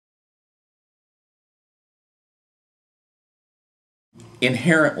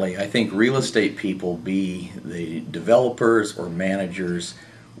Inherently, I think real estate people, be the developers or managers,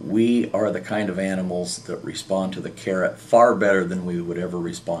 we are the kind of animals that respond to the carrot far better than we would ever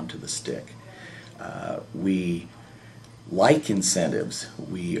respond to the stick. We like incentives.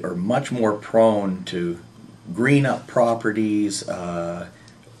 We are much more prone to green up properties,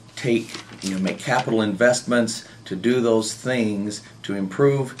 make capital investments to do those things to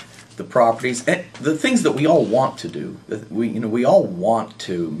improve the properties, and the things that we all want to do. We all want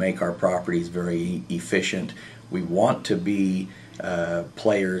to make our properties very efficient. We want to be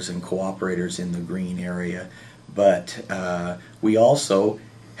players and cooperators in the green area, but we also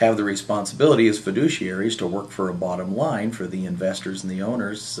have the responsibility as fiduciaries to work for a bottom line for the investors and the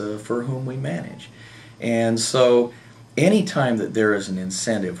owners for whom we manage. And so anytime that there is an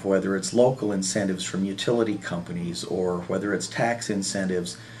incentive, whether it's local incentives from utility companies or whether it's tax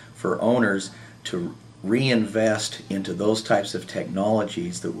incentives for owners to reinvest into those types of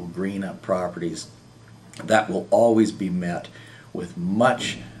technologies that will green up properties, that will always be met with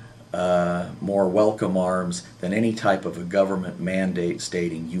much more welcome arms than any type of a government mandate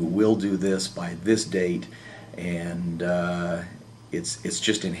stating you will do this by this date, and it's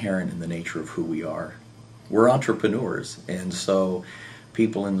just inherent in the nature of who we are. We're entrepreneurs, and so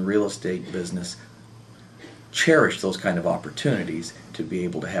people in the real estate business cherish those kind of opportunities to be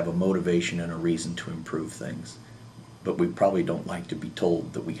able to have a motivation and a reason to improve things. But we probably don't like to be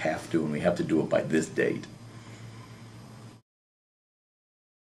told that we have to, and we have to do it by this date.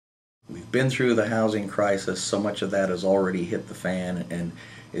 We've been through the housing crisis. So much of that has already hit the fan and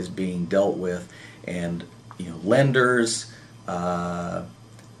is being dealt with, and lenders have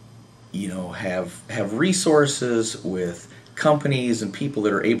resources with companies and people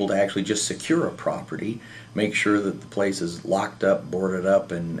that are able to actually just secure a property, make sure that the place is locked up, boarded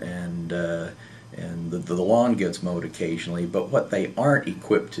up, and the lawn gets mowed occasionally. But what they aren't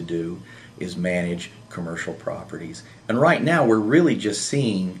equipped to do is manage commercial properties. And right now we're really just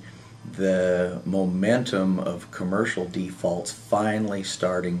seeing the momentum of commercial defaults finally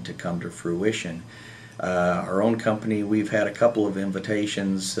starting to come to fruition. Our own company, we've had a couple of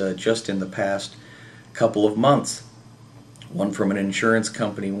invitations just in the past couple of months. One from an insurance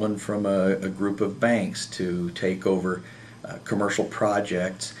company, one from a group of banks to take over commercial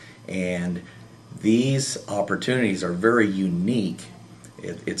projects. And these opportunities are very unique.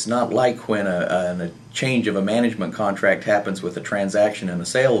 It's not like when a change of a management contract happens with a transaction and a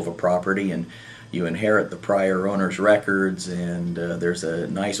sale of a property, and you inherit the prior owner's records and there's a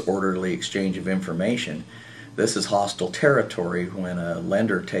nice orderly exchange of information. This is hostile territory when a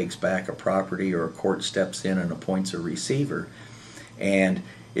lender takes back a property or a court steps in and appoints a receiver. And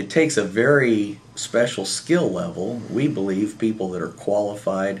it takes a very special skill level. We believe people that are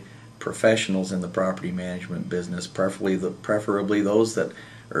qualified professionals in the property management business, preferably those that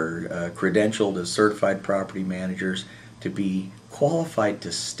are credentialed as certified property managers, to be qualified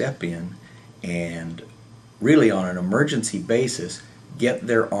to step in and really on an emergency basis get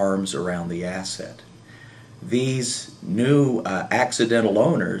their arms around the asset. These new accidental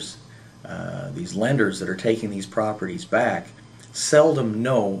owners, these lenders that are taking these properties back, seldom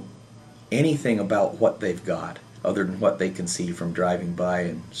know anything about what they've got other than what they can see from driving by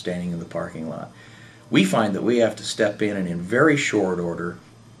and standing in the parking lot. We find that we have to step in and in very short order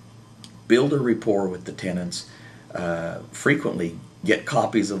build a rapport with the tenants, frequently get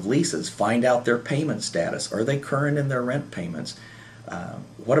copies of leases, find out their payment status. Are they current in their rent payments?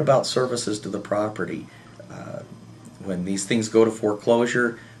 What about services to the property? When these things go to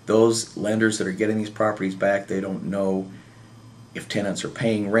foreclosure, those lenders that are getting these properties back, they don't know if tenants are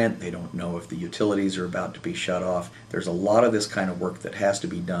paying rent, they don't know if the utilities are about to be shut off. There's a lot of this kind of work that has to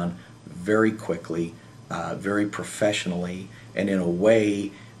be done very quickly, very professionally, and in a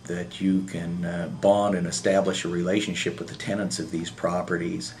way that you can bond and establish a relationship with the tenants of these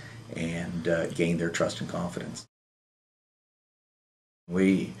properties and gain their trust and confidence.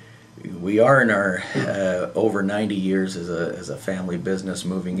 We are in our over 90 years as a family business,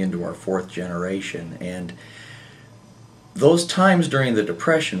 moving into our fourth generation, and those times during the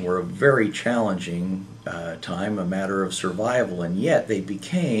Depression were a very challenging time, a matter of survival, and yet they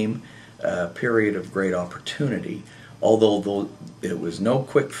became a period of great opportunity. Although it was no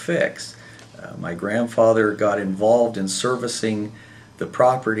quick fix, my grandfather got involved in servicing the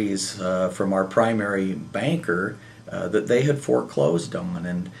properties from our primary banker that they had foreclosed on,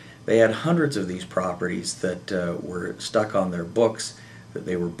 and they had hundreds of these properties that were stuck on their books that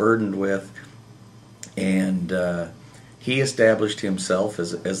they were burdened with, and he established himself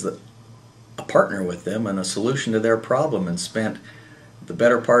as a partner with them and a solution to their problem, and spent the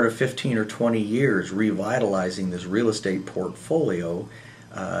better part of 15 or 20 years revitalizing this real estate portfolio,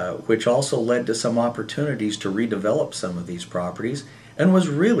 which also led to some opportunities to redevelop some of these properties, and was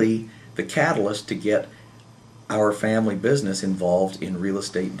really the catalyst to get our family business involved in real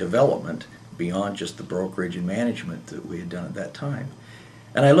estate development beyond just the brokerage and management that we had done at that time.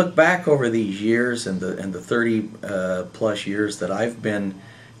 And I look back over these years and the 30 plus years that I've been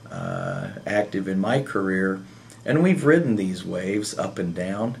active in my career, and we've ridden these waves up and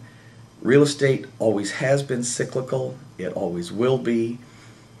down. Real estate always has been cyclical. It always will be.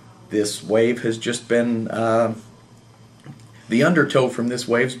 This wave has just been, the undertow from this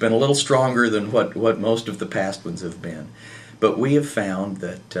wave's been a little stronger than what most of the past ones have been. But we have found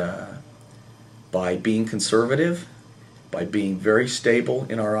that by being conservative, by being very stable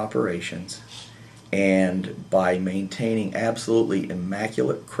in our operations, and by maintaining absolutely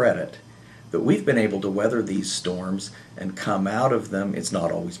immaculate credit, that we've been able to weather these storms and come out of them. It's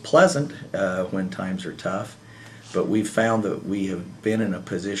not always pleasant when times are tough, but we've found that we have been in a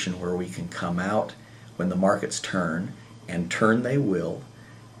position where we can come out when the markets turn, and turn they will.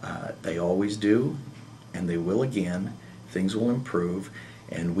 They always do, and they will again. Things will improve,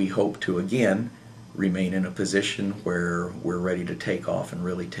 and we hope to again remain in a position where we're ready to take off and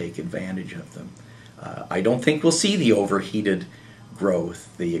really take advantage of them. I don't think we'll see the overheated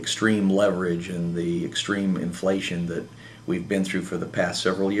growth, the extreme leverage, and the extreme inflation that we've been through for the past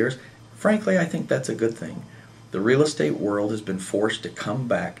several years. Frankly, I think that's a good thing. The real estate world has been forced to come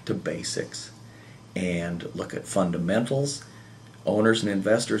back to basics and look at fundamentals. Owners and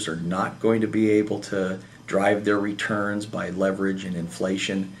investors are not going to be able to drive their returns by leverage and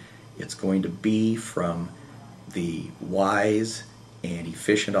inflation. It's going to be from the wise and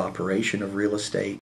efficient operation of real estate.